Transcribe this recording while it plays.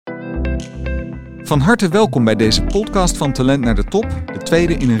Van harte welkom bij deze podcast van Talent naar de Top, de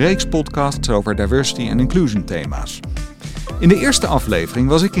tweede in een reeks podcasts over diversity en inclusion thema's. In de eerste aflevering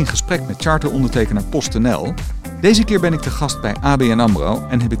was ik in gesprek met charterondertekenaar PostNL. Deze keer ben ik de gast bij ABN AMRO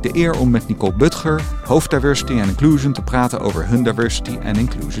en heb ik de eer om met Nicole Böttger, hoofd Diversity en Inclusion, te praten over hun diversity en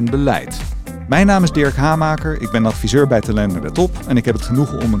inclusion beleid. Mijn naam is Dirk Hamaker, ik ben adviseur bij Talent naar de Top en ik heb het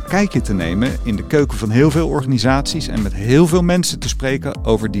genoegen om een kijkje te nemen in de keuken van heel veel organisaties en met heel veel mensen te spreken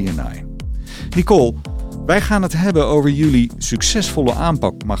over D&I. Nicole, wij gaan het hebben over jullie succesvolle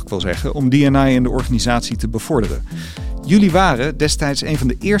aanpak, mag ik wel zeggen, om D&I in de organisatie te bevorderen. Jullie waren destijds een van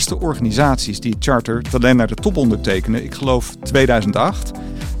de eerste organisaties die het charter Talent naar de Top ondertekenen, ik geloof 2008.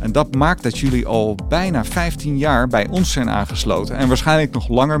 En dat maakt dat jullie al bijna 15 jaar bij ons zijn aangesloten en waarschijnlijk nog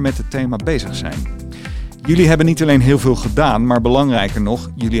langer met het thema bezig zijn. Jullie hebben niet alleen heel veel gedaan, maar belangrijker nog,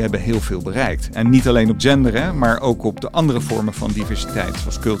 jullie hebben heel veel bereikt. En niet alleen op gender, maar ook op de andere vormen van diversiteit,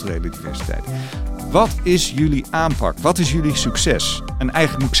 zoals culturele diversiteit. Wat is jullie aanpak? Wat is jullie succes? En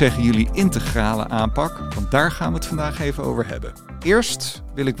eigenlijk moet ik zeggen jullie integrale aanpak, want daar gaan we het vandaag even over hebben. Eerst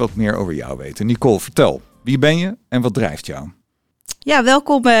wil ik wat meer over jou weten. Nicole, vertel. Wie ben je en wat drijft jou? Ja,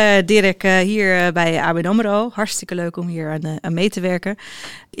 welkom Dirk hier bij ABN AMRO. Hartstikke leuk om hier aan mee te werken.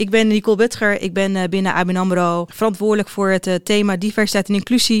 Ik ben Nicole Böttger. Ik ben binnen ABN AMRO verantwoordelijk voor het thema diversiteit en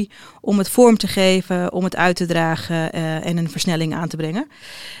inclusie. Om het vorm te geven, om het uit te dragen en een versnelling aan te brengen.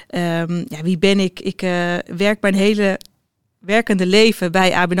 Wie ben ik? Ik werk mijn hele werkende leven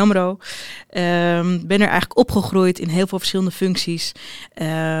bij ABN AMRO. Ben er eigenlijk opgegroeid in heel veel verschillende functies.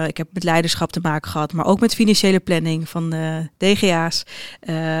 Ik heb met leiderschap te maken gehad, maar ook met financiële planning van de DGA's.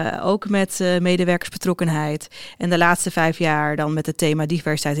 Ook met medewerkersbetrokkenheid. En de laatste 5 jaar dan met het thema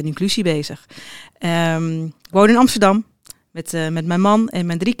diversiteit en inclusie bezig. Ik woon in Amsterdam met mijn man en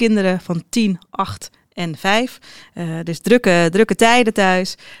mijn 3 kinderen van 10, 8 en 5. Dus drukke tijden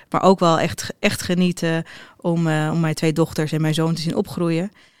thuis. Maar ook wel echt genieten om mijn 2 dochters en mijn zoon te zien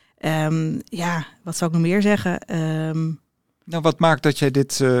opgroeien. Wat zou ik nog meer zeggen? Wat maakt dat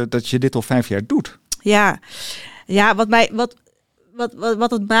je dit al 5 jaar doet?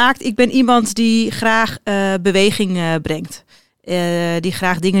 Wat het maakt, ik ben iemand die graag beweging brengt. Die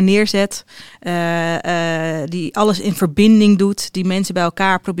graag dingen neerzet, die alles in verbinding doet, die mensen bij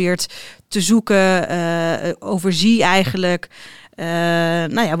elkaar probeert te zoeken, overzie eigenlijk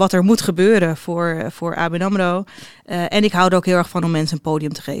wat er moet gebeuren voor ABN AMRO. En ik hou er ook heel erg van om mensen een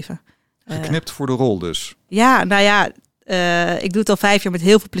podium te geven. Geknipt voor de rol dus? Ik doe het al 5 jaar met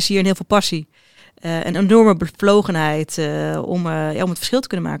heel veel plezier en heel veel passie. Een enorme bevlogenheid om het verschil te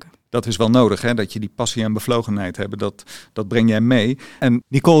kunnen maken. Dat is wel nodig, hè? Dat je die passie en bevlogenheid hebt. Dat breng jij mee. En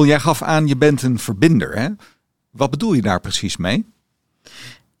Nicole, jij gaf aan, je bent een verbinder, hè? Wat bedoel je daar precies mee?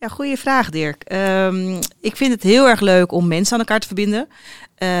 Ja, goede vraag, Dirk. Ik vind het heel erg leuk om mensen aan elkaar te verbinden.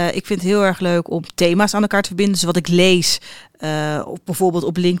 Ik vind het heel erg leuk om thema's aan elkaar te verbinden. Dus wat ik lees, of bijvoorbeeld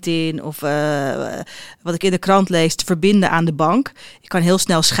op LinkedIn of wat ik in de krant lees, te verbinden aan de bank. Ik kan heel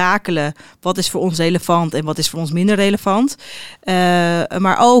snel schakelen. Wat is voor ons relevant en wat is voor ons minder relevant.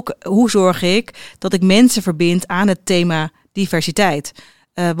 Maar ook, hoe zorg ik dat ik mensen verbind aan het thema diversiteit?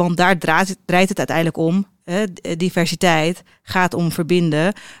 Want daar draait het uiteindelijk om. Diversiteit gaat om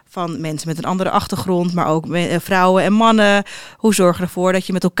verbinden van mensen met een andere achtergrond, maar ook vrouwen en mannen. Hoe zorg je ervoor dat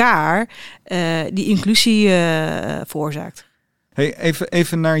je met elkaar die inclusie veroorzaakt? Hey,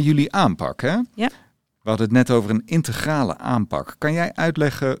 even naar jullie aanpak, hè? Ja. We hadden het net over een integrale aanpak. Kan jij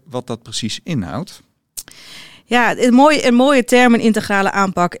uitleggen wat dat precies inhoudt? Ja, een mooie term, een integrale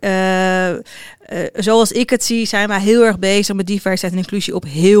aanpak. Zoals ik het zie, zijn wij heel erg bezig met diversiteit en inclusie op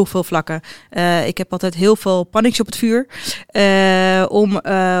heel veel vlakken. Ik heb altijd heel veel pannetjes op het vuur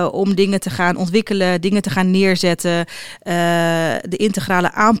om dingen te gaan ontwikkelen, dingen te gaan neerzetten. De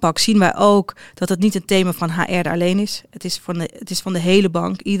integrale aanpak zien wij ook dat het niet een thema van HR alleen is. Het is van de hele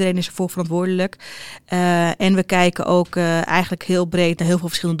bank. Iedereen is ervoor verantwoordelijk. En we kijken ook eigenlijk heel breed naar heel veel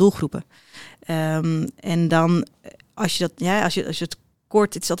verschillende doelgroepen. En dan, als je het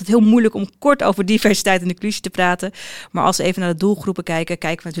kort, het is altijd heel moeilijk om kort over diversiteit en inclusie te praten. Maar als we even naar de doelgroepen kijken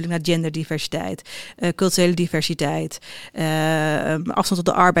we natuurlijk naar genderdiversiteit, culturele diversiteit, afstand tot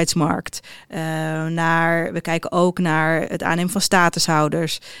de arbeidsmarkt. We kijken ook naar het aannemen van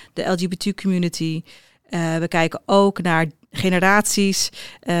statushouders, de LGBT-community. We kijken ook naar generaties.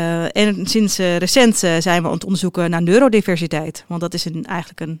 En sinds recent zijn we aan het onderzoeken naar neurodiversiteit. Want dat is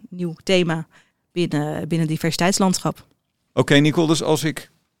eigenlijk een nieuw thema binnen het diversiteitslandschap. Oké, Nicole, dus als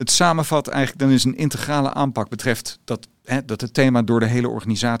ik het samenvat, eigenlijk dan is een integrale aanpak betreft dat het thema door de hele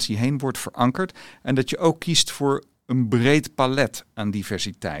organisatie heen wordt verankerd. En dat je ook kiest voor een breed palet aan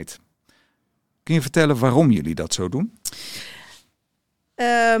diversiteit. Kun je vertellen waarom jullie dat zo doen?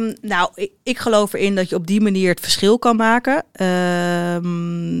 Ik geloof erin dat je op die manier het verschil kan maken.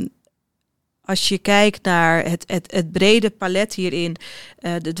 Als je kijkt naar het brede palet hierin,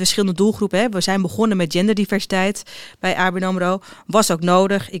 de verschillende doelgroepen. Hè. We zijn begonnen met genderdiversiteit bij ABN AMRO. Was ook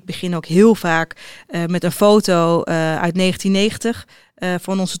nodig. Ik begin ook heel vaak met een foto uit 1990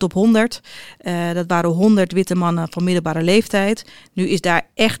 van onze top 100. Dat waren 100 witte mannen van middelbare leeftijd. Nu is daar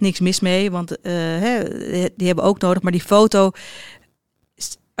echt niks mis mee, want die hebben ook nodig. Maar die foto,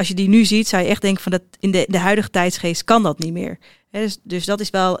 als je die nu ziet, zou je echt denken van dat in de huidige tijdsgeest kan dat niet meer. Dus dat is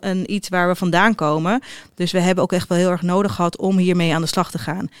wel iets waar we vandaan komen. Dus we hebben ook echt wel heel erg nodig gehad om hiermee aan de slag te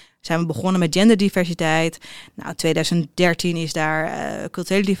gaan. Zijn we begonnen met genderdiversiteit. Nou, 2013 is daar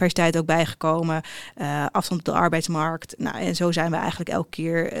culturele diversiteit ook bijgekomen. Afstand op de arbeidsmarkt. Nou, en zo zijn we eigenlijk elke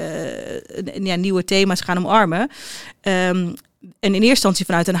keer nieuwe thema's gaan omarmen. En in eerste instantie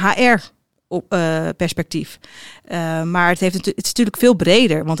vanuit een HR-perspectief. Maar het is natuurlijk veel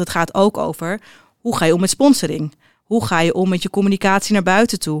breder. Want het gaat ook over hoe ga je om met sponsoring? Hoe ga je om met je communicatie naar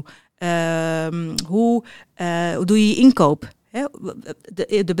buiten toe? Hoe doe je inkoop?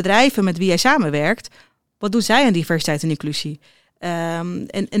 De bedrijven met wie jij samenwerkt, wat doen zij aan diversiteit en inclusie?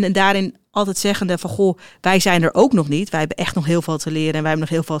 En daarin altijd zeggende van, goh, wij zijn er ook nog niet. Wij hebben echt nog heel veel te leren en wij hebben nog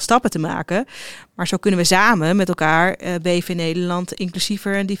heel veel stappen te maken. Maar zo kunnen we samen met elkaar BV Nederland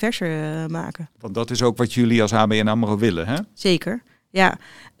inclusiever en diverser maken. Want dat is ook wat jullie als ABN AMRO willen, hè? Zeker. Ja,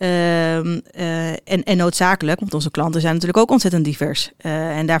 en noodzakelijk, want onze klanten zijn natuurlijk ook ontzettend divers.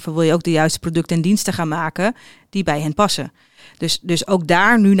 En daarvoor wil je ook de juiste producten en diensten gaan maken die bij hen passen. Dus ook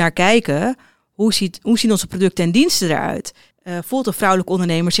daar nu naar kijken, hoe zien onze producten en diensten eruit? Voelt een vrouwelijke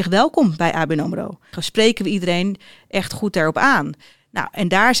ondernemer zich welkom bij ABN AMRO? Spreken we iedereen echt goed daarop aan? Nou, en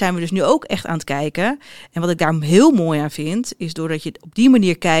daar zijn we dus nu ook echt aan het kijken. En wat ik daar heel mooi aan vind, is doordat je op die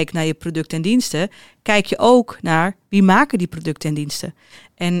manier kijkt naar je producten en diensten, kijk je ook naar wie maken die producten en diensten.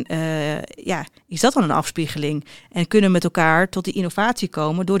 En is dat dan een afspiegeling? En kunnen we met elkaar tot die innovatie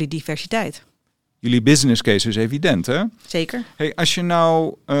komen door die diversiteit? Jullie business case is evident, hè? Zeker. Hey, als je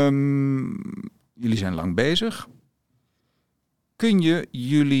nou, jullie zijn lang bezig. Kun je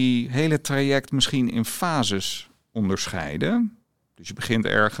jullie hele traject misschien in fases onderscheiden? Dus je begint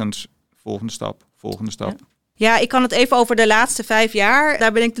ergens, volgende stap. Ja, ik kan het even over de laatste 5 jaar.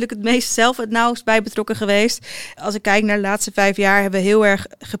 Daar ben ik natuurlijk het meest zelf het nauwst bij betrokken geweest. Als ik kijk naar de laatste 5 jaar, hebben we heel erg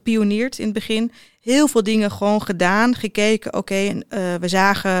gepioneerd in het begin. Heel veel dingen gewoon gedaan, gekeken. We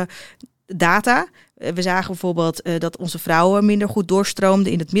zagen data. We zagen bijvoorbeeld dat onze vrouwen minder goed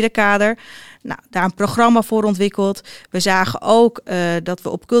doorstroomden in het middenkader. Nou, daar een programma voor ontwikkeld. We zagen ook dat we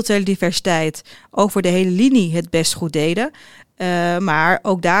op culturele diversiteit over de hele linie het best goed deden. Maar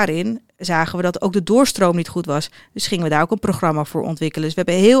ook daarin zagen we dat ook de doorstroom niet goed was. Dus gingen we daar ook een programma voor ontwikkelen. Dus we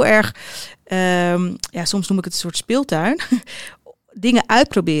hebben heel erg, soms noem ik het een soort speeltuin, dingen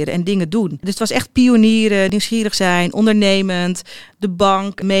uitproberen en dingen doen. Dus het was echt pionieren, nieuwsgierig zijn, ondernemend, de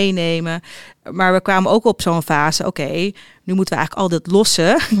bank meenemen. Maar we kwamen ook op zo'n fase, nu moeten we eigenlijk al dat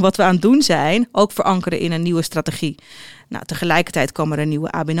losse, wat we aan het doen zijn, ook verankeren in een nieuwe strategie. Nou, tegelijkertijd kwam er een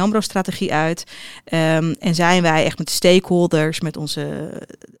nieuwe ABN AMRO-strategie uit. En zijn wij echt met de stakeholders, met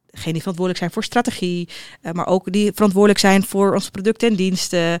degenen die verantwoordelijk zijn voor strategie, maar ook die verantwoordelijk zijn voor onze producten en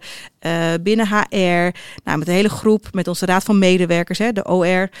diensten, binnen HR, met de hele groep, met onze raad van medewerkers, de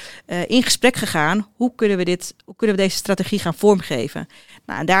OR, in gesprek gegaan. Hoe kunnen we deze strategie gaan vormgeven?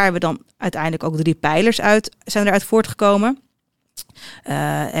 Nou, en daar hebben we dan uiteindelijk ook 3 pijlers zijn eruit voortgekomen.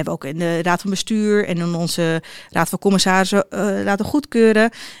 Hebben we ook in de raad van bestuur en in onze raad van commissarissen laten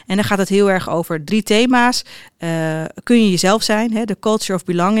goedkeuren. En dan gaat het heel erg over 3 thema's. Kun je jezelf zijn, de culture of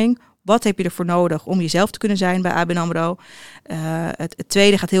belonging. Wat heb je ervoor nodig om jezelf te kunnen zijn bij ABN AMRO? Het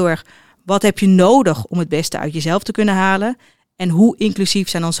tweede gaat heel erg, wat heb je nodig om het beste uit jezelf te kunnen halen? En hoe inclusief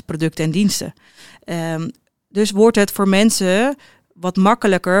zijn onze producten en diensten? Dus wordt het voor mensen wat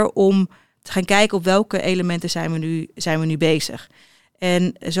makkelijker om te gaan kijken op welke elementen zijn we nu bezig.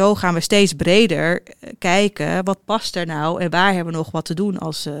 En zo gaan we steeds breder kijken, wat past er nou en waar hebben we nog wat te doen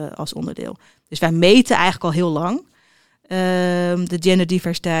als onderdeel. Dus wij meten eigenlijk al heel lang de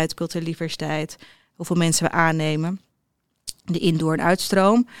genderdiversiteit, culturele diversiteit, hoeveel mensen we aannemen, de indoor- en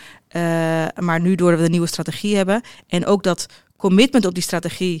uitstroom. Maar nu doordat we een nieuwe strategie hebben en ook dat commitment op die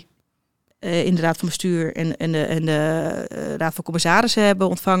strategie in de raad van bestuur en de raad van commissarissen hebben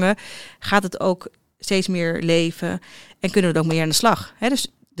ontvangen, gaat het ook steeds meer leven en kunnen we er ook meer aan de slag. Dus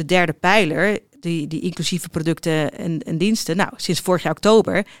de derde pijler, die inclusieve producten en diensten. Nou, sinds vorig jaar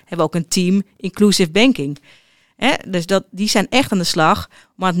oktober hebben we ook een team Inclusive Banking. Dus die zijn echt aan de slag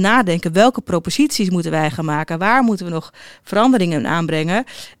om aan het nadenken, welke proposities moeten wij gaan maken, waar moeten we nog veranderingen in aanbrengen.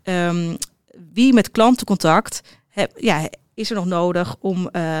 Wie met klantencontact is er nog nodig om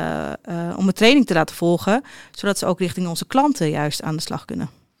een training te laten volgen, zodat ze ook richting onze klanten juist aan de slag kunnen.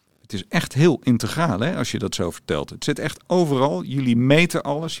 Het is echt heel integraal, hè, als je dat zo vertelt. Het zit echt overal. Jullie meten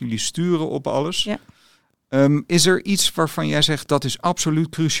alles, jullie sturen op alles. Ja. Is er iets waarvan jij zegt dat is absoluut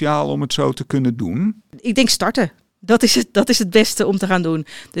cruciaal om het zo te kunnen doen? Ik denk starten. Dat is het beste om te gaan doen.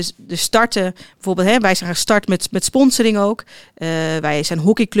 Dus starten, bijvoorbeeld, wij zijn gestart met sponsoring ook. Wij zijn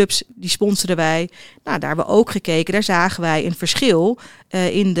hockeyclubs, die sponsoren wij. Nou, daar hebben we ook gekeken. Daar zagen wij een verschil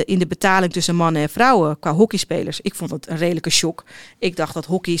in de betaling tussen mannen en vrouwen qua hockeyspelers. Ik vond het een redelijke shock. Ik dacht dat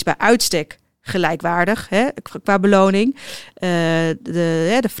hockey is bij uitstek gelijkwaardig, qua beloning.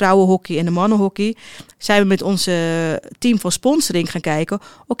 De vrouwenhockey en de mannenhockey. Zijn we met onze team van sponsoring gaan kijken,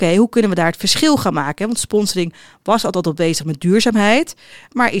 oké, hoe kunnen we daar het verschil gaan maken? Want sponsoring was altijd al bezig met duurzaamheid,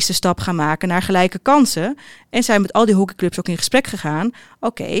 maar is de stap gaan maken naar gelijke kansen. En zijn we met al die hockeyclubs ook in gesprek gegaan.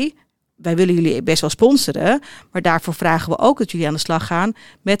 Oké, wij willen jullie best wel sponsoren, maar daarvoor vragen we ook dat jullie aan de slag gaan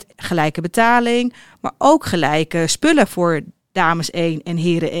met gelijke betaling, maar ook gelijke spullen voor dames 1 en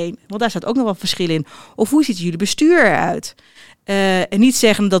heren 1. Want daar staat ook nog wel verschil in. Of hoe ziet jullie bestuur eruit? En niet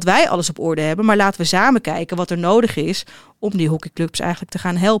zeggen dat wij alles op orde hebben, maar laten we samen kijken wat er nodig is om die hockeyclubs eigenlijk te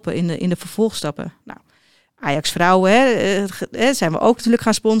gaan helpen in de vervolgstappen. Nou, Ajax vrouwen zijn we ook natuurlijk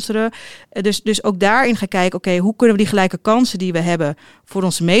gaan sponsoren. Dus ook daarin gaan kijken, oké, hoe kunnen we die gelijke kansen die we hebben voor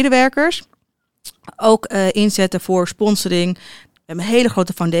onze medewerkers ook inzetten voor sponsoring. We hebben een hele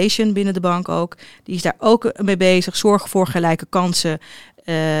grote foundation binnen de bank ook. Die is daar ook mee bezig. Zorgen voor gelijke kansen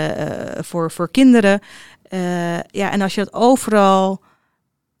voor kinderen. En als je dat overal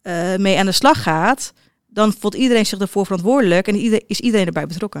mee aan de slag gaat, dan voelt iedereen zich ervoor verantwoordelijk en is iedereen erbij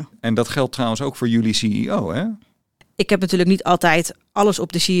betrokken. En dat geldt trouwens ook voor jullie CEO, hè? Ik heb natuurlijk niet altijd alles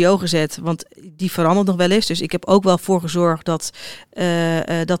op de CEO gezet, want die verandert nog wel eens. Dus ik heb ook wel voor gezorgd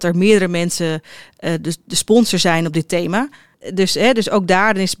dat er meerdere mensen de sponsor zijn op dit thema. Dus ook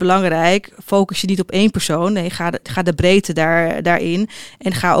daarin is het belangrijk, focus je niet op één persoon. Nee, ga de breedte daarin.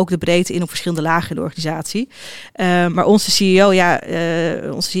 En ga ook de breedte in op verschillende lagen in de organisatie. Maar onze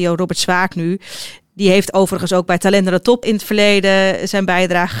CEO Robert Zwaak nu, die heeft overigens ook bij Talent naar de Top in het verleden zijn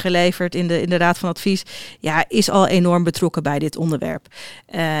bijdrage geleverd in de Raad van Advies. Ja, is al enorm betrokken bij dit onderwerp.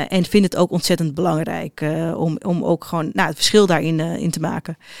 En vindt het ook ontzettend belangrijk om ook gewoon het verschil daarin in te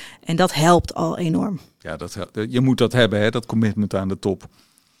maken. En dat helpt al enorm. Ja, je moet dat hebben, hè, dat commitment aan de top.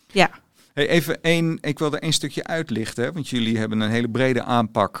 Ja. Hey, ik wil er één stukje uitlichten, hè, want jullie hebben een hele brede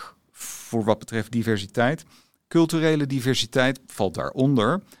aanpak voor wat betreft diversiteit. Culturele diversiteit valt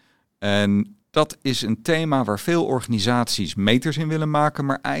daaronder. En dat is een thema waar veel organisaties meters in willen maken,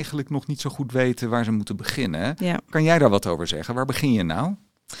 maar eigenlijk nog niet zo goed weten waar ze moeten beginnen. Ja. Kan jij daar wat over zeggen? Waar begin je nou?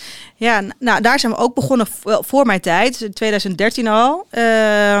 Ja, nou daar zijn we ook begonnen voor mijn tijd, in 2013 al.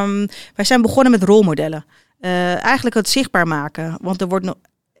 Wij zijn begonnen met rolmodellen. Eigenlijk het zichtbaar maken, want er wordt nog,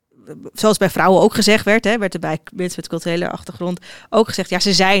 zoals bij vrouwen ook gezegd werd er bij mensen met culturele achtergrond ook gezegd, ja,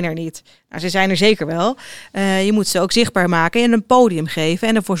 ze zijn er niet. Nou, ze zijn er zeker wel. Je moet ze ook zichtbaar maken en een podium geven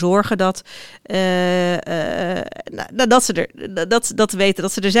en ervoor zorgen dat we weten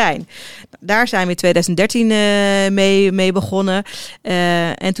dat ze er zijn. Daar zijn we in 2013 mee begonnen.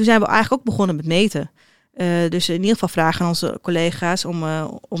 En toen zijn we eigenlijk ook begonnen met meten. Dus in ieder geval vragen aan onze collega's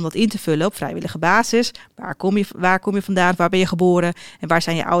om dat in te vullen op vrijwillige basis. Waar kom je vandaan? Waar ben je geboren? En waar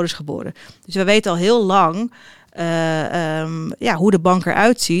zijn je ouders geboren? Dus we weten al heel lang hoe de bank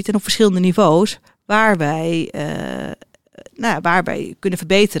eruit ziet en op verschillende niveaus waar wij kunnen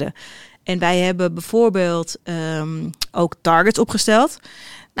verbeteren. En wij hebben bijvoorbeeld ook targets opgesteld.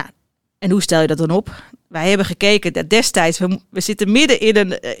 Nou, en hoe stel je dat dan op? Wij hebben gekeken dat destijds, we zitten midden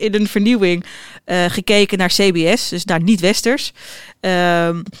in een vernieuwing, gekeken naar CBS, dus naar niet-westers.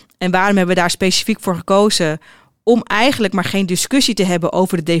 En waarom hebben we daar specifiek voor gekozen? Om eigenlijk maar geen discussie te hebben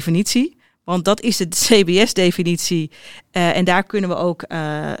over de definitie. Want dat is de CBS-definitie. En daar kunnen we ook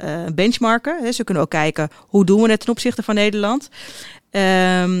benchmarken. Dus we kunnen ook kijken, hoe doen we het ten opzichte van Nederland?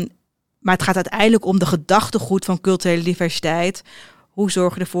 Maar het gaat uiteindelijk om de gedachtegoed van culturele diversiteit. Hoe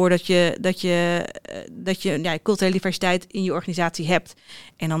zorg je ervoor dat je culturele diversiteit in je organisatie hebt?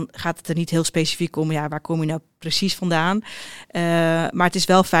 En dan gaat het er niet heel specifiek om, waar kom je nou precies vandaan? Maar het is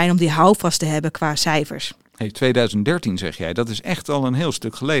wel fijn om die houvast te hebben qua cijfers. Hey, 2013 zeg jij, dat is echt al een heel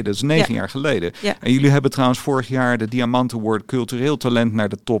stuk geleden. Dat is 9 jaar geleden. Ja. En jullie hebben trouwens vorig jaar de Diamant Award Cultureel Talent naar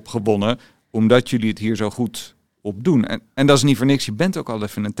de Top gewonnen, omdat jullie het hier zo goed op doen. En dat is niet voor niks. Je bent ook al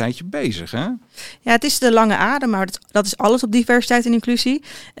even een tijdje bezig, hè? Ja, het is de lange adem, maar dat is alles op diversiteit en inclusie.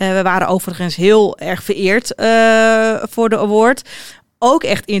 We waren overigens heel erg vereerd voor de award. ook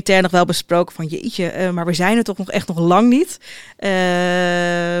echt intern nog wel besproken van jeetje, maar we zijn er toch nog lang niet.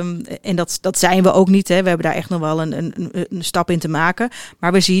 En dat zijn we ook niet. Hè. We hebben daar echt nog wel een stap in te maken.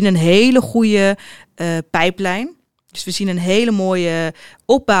 Maar we zien een hele goede pijplijn. Dus we zien een hele mooie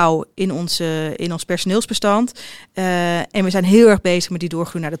opbouw in ons personeelsbestand. En we zijn heel erg bezig met die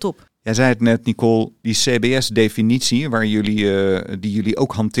doorgroei naar de top. Jij zei het net, Nicole, die CBS-definitie die jullie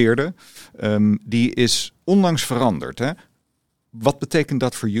ook hanteerden, die is onlangs veranderd. Hè? Wat betekent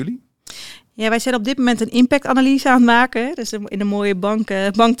dat voor jullie? Ja, wij zijn op dit moment een impactanalyse aan het maken. Hè? Dus in een mooie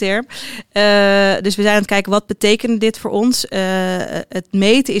bankterm. Dus we zijn aan het kijken, wat betekent dit voor ons? Het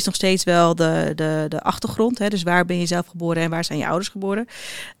meten is nog steeds wel de achtergrond. Hè? Dus waar ben je zelf geboren en waar zijn je ouders geboren?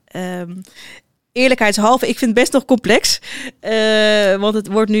 Eerlijkheidshalve, ik vind het best nog complex. Want het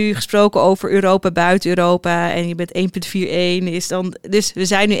wordt nu gesproken over Europa, buiten Europa. En je bent 1,41. Dus we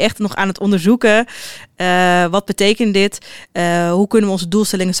zijn nu echt nog aan het onderzoeken. Wat betekent dit? Hoe kunnen we onze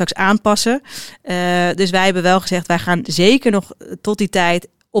doelstellingen straks aanpassen? Dus wij hebben wel gezegd, wij gaan zeker nog tot die tijd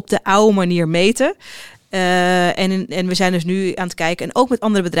op de oude manier meten. En we zijn dus nu aan het kijken. En ook met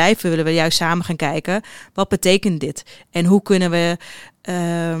andere bedrijven willen we juist samen gaan kijken. Wat betekent dit? En hoe kunnen we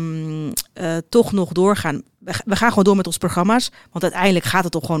toch nog doorgaan? We gaan gewoon door met onze programma's. Want uiteindelijk gaat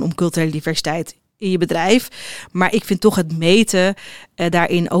het toch gewoon om culturele diversiteit in je bedrijf. Maar ik vind toch het meten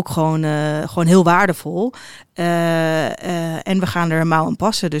daarin ook gewoon heel waardevol. En we gaan er helemaal aan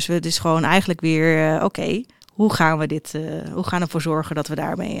passen. Dus het is gewoon eigenlijk weer oké. Hoe gaan we ervoor zorgen dat we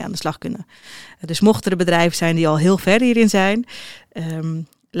daarmee aan de slag kunnen? Dus mochten er bedrijven zijn die al heel ver hierin zijn,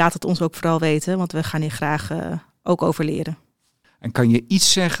 laat het ons ook vooral weten, want we gaan hier graag ook over leren. En kan je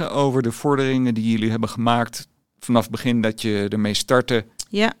iets zeggen over de vorderingen die jullie hebben gemaakt vanaf het begin dat je ermee startte?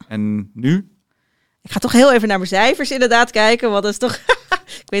 Ja. En nu? Ik ga toch heel even naar mijn cijfers inderdaad kijken, want dat is toch...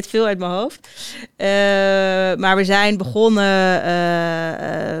 Ik weet veel uit mijn hoofd. Maar we zijn begonnen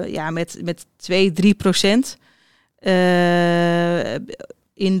met 2-3%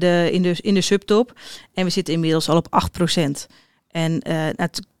 in de subtop. En we zitten inmiddels al op 8%. En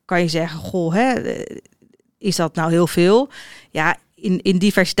kan je zeggen, goh, is dat nou heel veel? Ja, in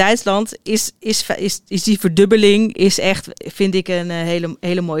diversiteitsland is die verdubbeling is echt, vind ik, een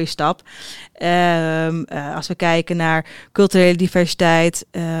hele mooie stap. Als we kijken naar culturele diversiteit,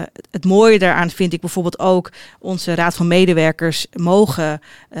 het mooie daaraan vind ik bijvoorbeeld ook onze raad van medewerkers mogen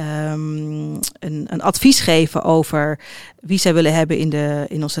een advies geven over wie zij willen hebben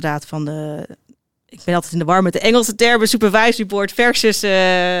in onze raad van de... Ik ben altijd in de war met de Engelse termen, supervisory board versus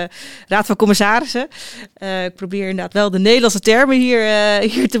raad van commissarissen. Ik probeer inderdaad wel de Nederlandse termen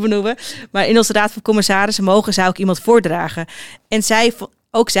hier te benoemen. Maar in onze raad van commissarissen zou ik iemand voordragen. En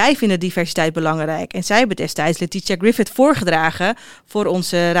ook zij vinden diversiteit belangrijk. En zij hebben destijds Letitia Griffith voorgedragen voor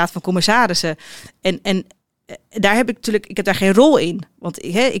onze raad van commissarissen. En daar heb ik heb daar geen rol in. Want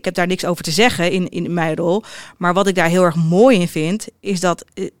ik heb daar niks over te zeggen in mijn rol. Maar wat ik daar heel erg mooi in vind, is dat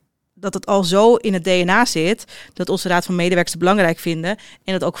het al zo in het DNA zit, dat onze raad van medewerkers het belangrijk vinden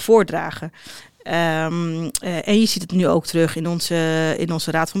en het ook voordragen. En je ziet het nu ook terug in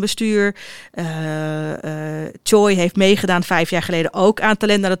onze raad van bestuur. Choi heeft meegedaan 5 jaar geleden ook aan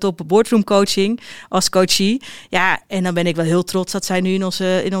Talent naar de Top boardroom coaching als coachie. Ja, en dan ben ik wel heel trots dat zij nu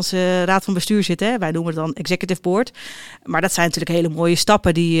in onze raad van bestuur zit. Hè. Wij noemen het dan executive board. Maar dat zijn natuurlijk hele mooie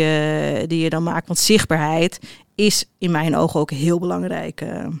stappen die je dan maakt. Want zichtbaarheid is in mijn ogen ook heel belangrijk.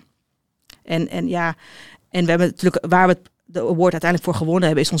 En we hebben natuurlijk, waar we de award uiteindelijk voor gewonnen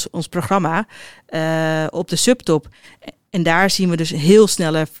hebben, is ons programma op de subtop. En daar zien we dus heel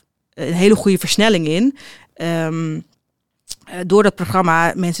snel een hele goede versnelling in. Door dat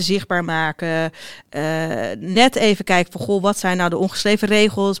programma mensen zichtbaar maken. Net even kijken van, goh, wat zijn nou de ongeschreven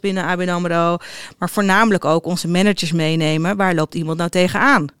regels binnen ABN AMRO. Maar voornamelijk ook onze managers meenemen. Waar loopt iemand nou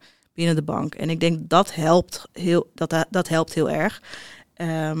tegenaan binnen de bank? En ik denk dat helpt heel erg.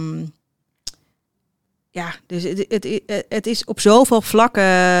 Ja, dus het is op zoveel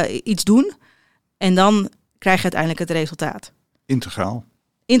vlakken iets doen. En dan krijg je uiteindelijk het resultaat.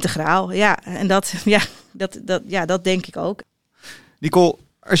 Integraal, ja. En dat denk ik ook. Nicole,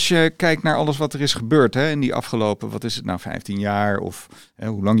 als je kijkt naar alles wat er is gebeurd in die afgelopen, 15 jaar of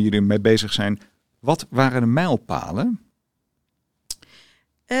hoe lang jullie ermee bezig zijn. Wat waren de mijlpalen?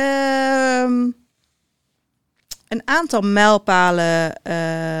 Een aantal mijlpalen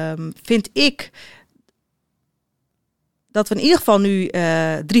vind ik dat we in ieder geval nu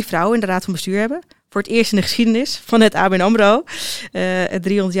 3 vrouwen in de raad van bestuur hebben. Voor het eerst in de geschiedenis van het ABN AMRO. Het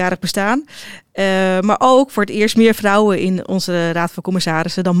 300-jarig bestaan. Maar ook voor het eerst meer vrouwen in onze raad van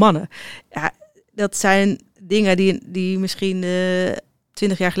commissarissen dan mannen. Ja, dat zijn dingen die misschien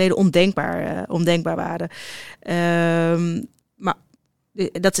 20 jaar geleden ondenkbaar waren. Maar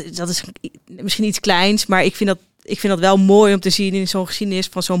dat is misschien iets kleins, maar ik vind dat wel mooi om te zien in zo'n geschiedenis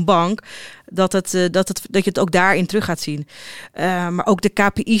van zo'n bank, dat je het ook daarin terug gaat zien. Maar ook de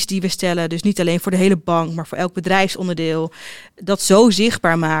KPI's die we stellen, dus niet alleen voor de hele bank, maar voor elk bedrijfsonderdeel, dat zo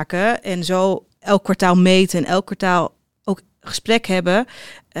zichtbaar maken en zo elk kwartaal meten en elk kwartaal ook gesprek hebben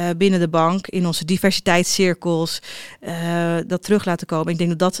binnen de bank, in onze diversiteitscirkels, dat terug laten komen. Ik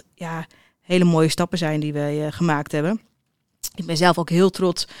denk dat hele mooie stappen zijn die we gemaakt hebben. Ik ben zelf ook heel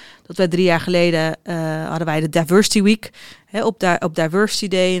trots dat wij 3 jaar geleden hadden wij de Diversity Week op Diversity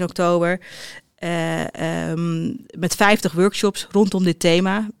Day in oktober. Met 50 workshops rondom dit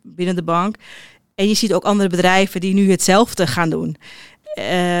thema binnen de bank. En je ziet ook andere bedrijven die nu hetzelfde gaan doen.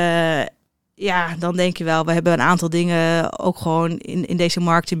 Dan denk je wel, we hebben een aantal dingen ook gewoon in deze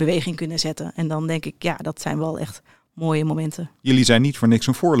markt in beweging kunnen zetten. En dan denk ik, dat zijn wel echt mooie momenten. Jullie zijn niet voor niks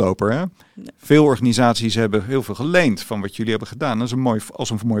een voorloper, hè? Nee. Veel organisaties hebben heel veel geleend van wat jullie hebben gedaan. Dat is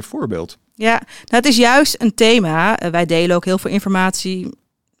een mooi voorbeeld. Ja, het is juist een thema. Wij delen ook heel veel informatie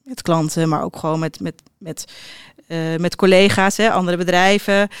met klanten, maar ook gewoon met collega's, andere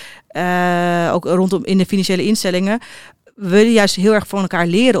bedrijven. Ook rondom in de financiële instellingen. We willen juist heel erg van elkaar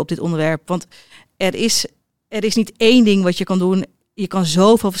leren op dit onderwerp. Want er is niet één ding wat je kan doen. Je kan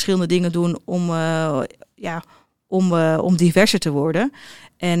zoveel verschillende dingen doen om diverser te worden.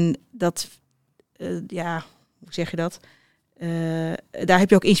 En dat, hoe zeg je dat? Daar heb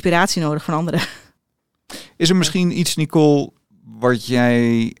je ook inspiratie nodig van anderen. Is er misschien iets, Nicole,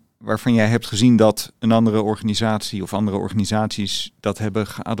 waarvan jij hebt gezien dat een andere organisatie of andere organisaties dat hebben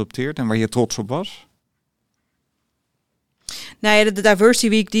geadopteerd en waar je trots op was? De Diversity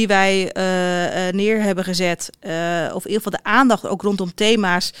Week die wij neer hebben gezet, of in ieder geval de aandacht ook rondom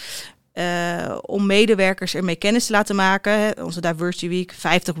thema's, om medewerkers ermee kennis te laten maken. Onze Diversity Week,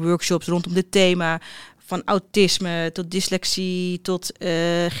 50 workshops rondom dit thema. Van autisme tot dyslexie, tot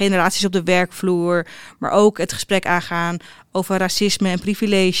generaties op de werkvloer. Maar ook het gesprek aangaan over racisme en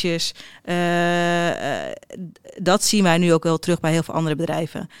privileges. Dat zien wij nu ook wel terug bij heel veel andere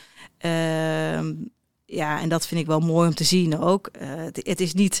bedrijven. En dat vind ik wel mooi om te zien ook. Het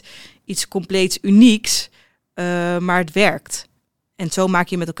is niet iets compleets unieks, maar het werkt. En zo maak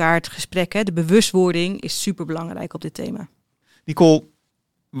je met elkaar het gesprek. Hè. De bewustwording is superbelangrijk op dit thema. Nicole,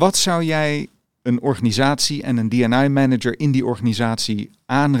 wat zou jij een organisatie en een D&I-manager in die organisatie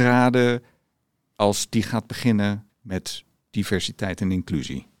aanraden als die gaat beginnen met diversiteit en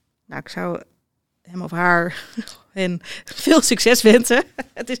inclusie? Ik zou hem of haar en veel succes wensen.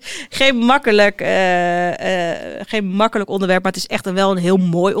 Het is geen makkelijk onderwerp, maar het is echt wel een heel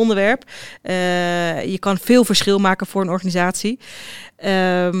mooi onderwerp. Je kan veel verschil maken voor een organisatie.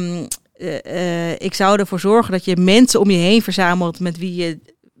 Ik zou ervoor zorgen dat je mensen om je heen verzamelt met wie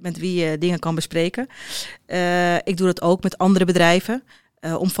je dingen kan bespreken. Ik doe dat ook met andere bedrijven.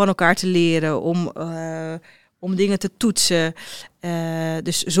 Om van elkaar te leren, om dingen te toetsen.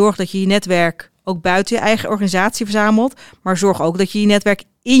 Dus zorg dat je je netwerk ook buiten je eigen organisatie verzamelt. Maar zorg ook dat je je netwerk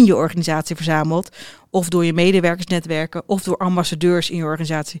in je organisatie verzamelt. Of door je medewerkersnetwerken. Of door ambassadeurs in je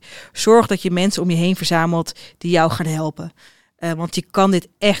organisatie. Zorg dat je mensen om je heen verzamelt die jou gaan helpen. Want je kan dit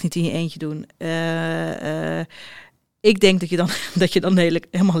echt niet in je eentje doen. Ik denk dat je dan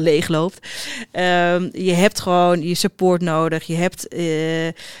helemaal leeg loopt. Je hebt gewoon je support nodig. Je hebt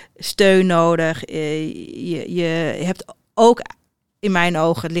steun nodig. Je hebt ook, in mijn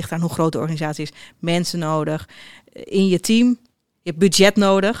ogen, het ligt aan hoe groot de organisatie is, mensen nodig in je team. Je hebt budget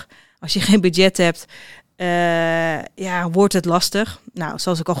nodig. Als je geen budget hebt, wordt het lastig.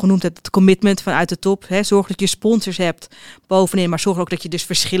 Zoals ik al genoemd heb, het commitment vanuit de top. Zorg dat je sponsors hebt bovenin, maar zorg ook dat je dus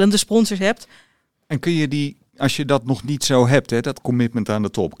verschillende sponsors hebt. En kun je als je dat nog niet zo hebt, dat commitment aan de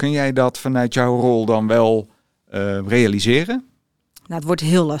top, kun jij dat vanuit jouw rol dan wel realiseren? Het wordt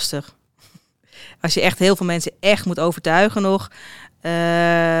heel lastig. Als je echt heel veel mensen echt moet overtuigen nog,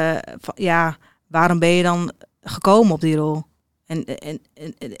 waarom ben je dan gekomen op die rol? En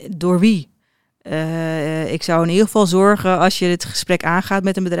door wie? Ik zou in ieder geval zorgen, als je het gesprek aangaat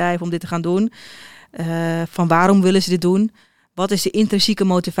met een bedrijf om dit te gaan doen, van waarom willen ze dit doen? Wat is de intrinsieke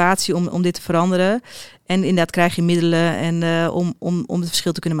motivatie om dit te veranderen? En inderdaad krijg je middelen om het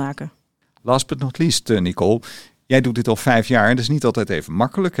verschil te kunnen maken. Last but not least, Nicole. Jij doet dit al 5 jaar. Dat is niet altijd even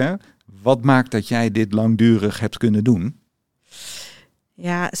makkelijk, hè? Wat maakt dat jij dit langdurig hebt kunnen doen?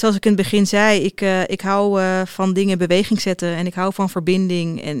 Ja, zoals ik in het begin zei, ik hou van dingen in beweging zetten. En ik hou van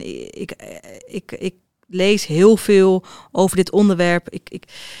verbinding. En ik lees heel veel over dit onderwerp.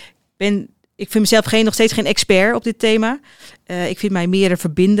 Ik vind mezelf nog steeds geen expert op dit thema. Ik vind mij meer een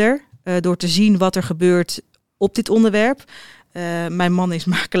verbinder door te zien wat er gebeurt op dit onderwerp. Mijn man is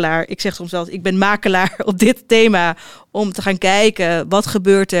makelaar. Ik zeg soms wel, ik ben makelaar op dit thema. Om te gaan kijken, wat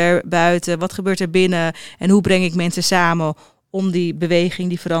gebeurt er buiten? Wat gebeurt er binnen? En hoe breng ik mensen samen om die beweging,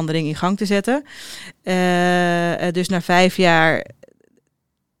 die verandering in gang te zetten? Dus na 5 jaar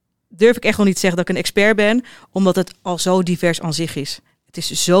durf ik echt nog niet te zeggen dat ik een expert ben. Omdat het al zo divers aan zich is. Het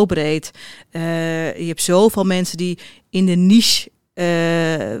is zo breed. Je hebt zoveel mensen die in de niche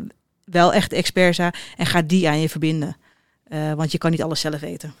wel echt expert zijn. En ga die aan je verbinden. Want je kan niet alles zelf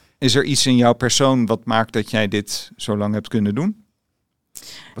weten. Is er iets in jouw persoon wat maakt dat jij dit zo lang hebt kunnen doen?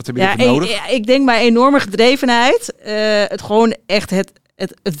 Wat heb je ervoor nodig? Ik denk mijn enorme gedrevenheid. Het gewoon echt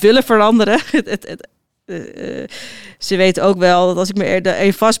het willen veranderen. Ze weten ook wel dat als ik me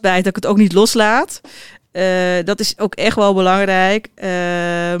er vastbijt, dat ik het ook niet loslaat. Dat is ook echt wel belangrijk.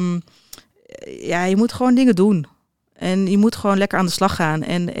 Je moet gewoon dingen doen. En je moet gewoon lekker aan de slag gaan.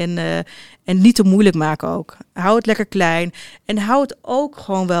 En niet te moeilijk maken ook. Hou het lekker klein. En hou het ook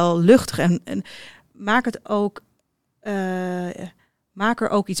gewoon wel luchtig. En maak het ook... maak er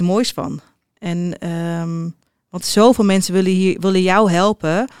ook iets moois van. Want zoveel mensen willen jou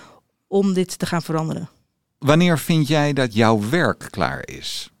helpen om dit te gaan veranderen. Wanneer vind jij dat jouw werk klaar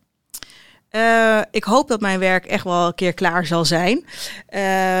is? Ik hoop dat mijn werk echt wel een keer klaar zal zijn.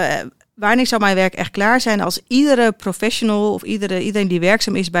 Wanneer zou mijn werk echt klaar zijn? Als iedere professional of iedereen die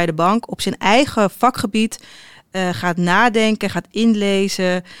werkzaam is bij de bank op zijn eigen vakgebied gaat nadenken, gaat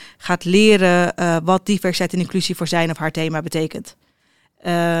inlezen, gaat leren wat diversiteit en inclusie voor zijn of haar thema betekent.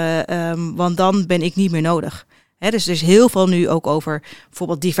 Want dan ben ik niet meer nodig. Dus er is heel veel nu ook over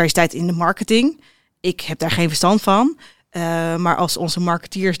bijvoorbeeld diversiteit in de marketing. Ik heb daar geen verstand van. Maar als onze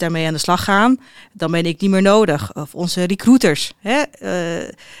marketeers daarmee aan de slag gaan, dan ben ik niet meer nodig. Of onze recruiters.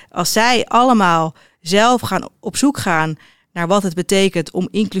 Als zij allemaal zelf op zoek gaan naar wat het betekent om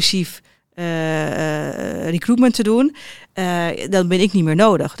inclusief recruitment te doen, dan ben ik niet meer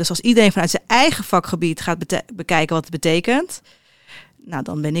nodig. Dus als iedereen vanuit zijn eigen vakgebied gaat bekijken wat het betekent, nou,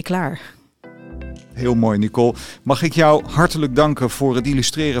 dan ben ik klaar. Heel mooi, Nicole. Mag ik jou hartelijk danken voor het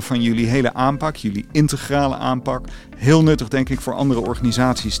illustreren van jullie hele aanpak, jullie integrale aanpak. Heel nuttig, denk ik, voor andere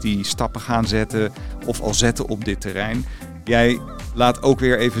organisaties die stappen gaan zetten of al zetten op dit terrein. Jij laat ook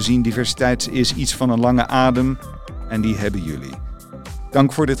weer even zien, diversiteit is iets van een lange adem en die hebben jullie.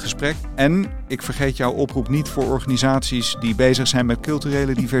 Dank voor dit gesprek. En ik vergeet jouw oproep niet voor organisaties die bezig zijn met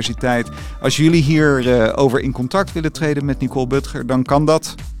culturele diversiteit. Als jullie hierover in contact willen treden met Nicole Böttger, dan kan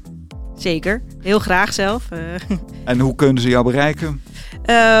dat. Zeker, heel graag zelf. En hoe kunnen ze jou bereiken?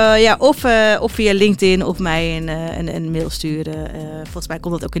 Of via LinkedIn of mij een mail sturen. Volgens mij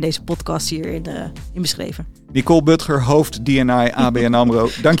komt dat ook in deze podcast hierin in beschreven. Nicole Böttger, hoofd D&I ABN AMRO.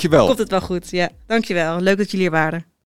 Dankjewel. Komt het wel goed, ja. Dankjewel. Leuk dat jullie er waren.